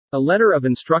A letter of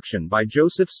instruction by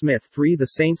Joseph Smith III. The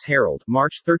Saints' Herald,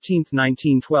 March 13,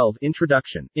 1912.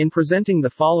 Introduction. In presenting the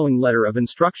following letter of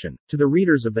instruction to the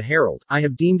readers of the Herald, I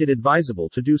have deemed it advisable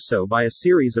to do so by a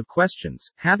series of questions,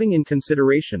 having in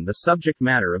consideration the subject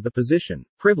matter of the position,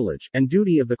 privilege, and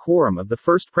duty of the quorum of the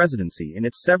First Presidency in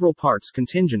its several parts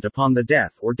contingent upon the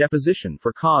death or deposition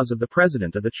for cause of the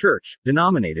President of the Church,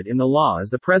 denominated in the law as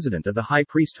the President of the High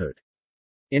Priesthood.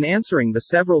 In answering the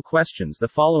several questions, the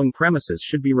following premises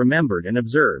should be remembered and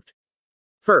observed.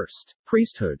 First,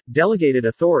 priesthood, delegated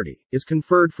authority, is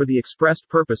conferred for the expressed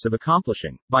purpose of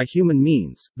accomplishing, by human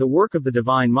means, the work of the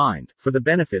divine mind, for the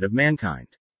benefit of mankind.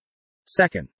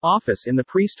 Second, office in the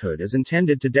priesthood is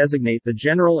intended to designate the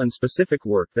general and specific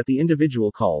work that the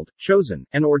individual called, chosen,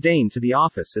 and ordained to the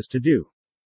office is to do.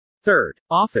 Third,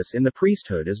 office in the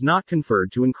priesthood is not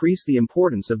conferred to increase the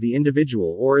importance of the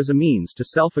individual or as a means to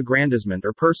self-aggrandizement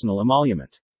or personal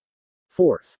emolument.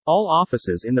 Fourth, all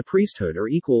offices in the priesthood are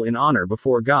equal in honor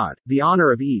before God, the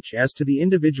honor of each as to the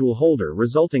individual holder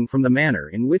resulting from the manner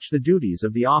in which the duties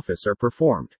of the office are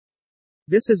performed.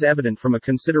 This is evident from a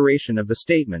consideration of the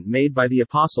statement made by the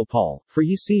Apostle Paul, "For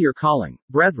ye see your calling,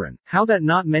 brethren, how that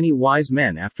not many wise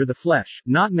men after the flesh,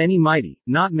 not many mighty,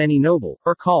 not many noble,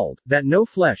 are called, that no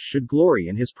flesh should glory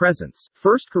in his presence."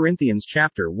 1 Corinthians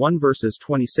chapter 1 verses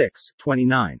 26,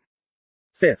 29.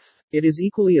 Fifth, it is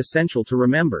equally essential to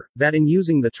remember that in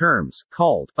using the terms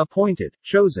called, appointed,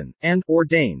 chosen, and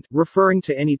ordained, referring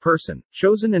to any person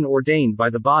chosen and ordained by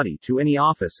the body to any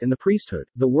office in the priesthood,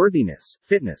 the worthiness,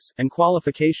 fitness, and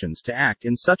qualifications to act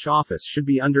in such office should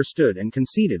be understood and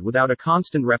conceded without a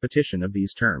constant repetition of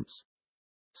these terms.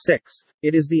 Sixth,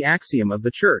 it is the axiom of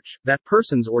the Church that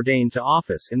persons ordained to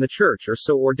office in the Church are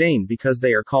so ordained because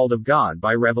they are called of God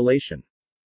by revelation.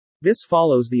 This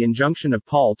follows the injunction of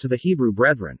Paul to the Hebrew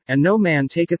brethren, "And no man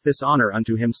taketh this honor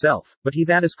unto himself, but he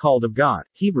that is called of God."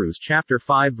 Hebrews chapter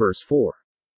 5 verse 4.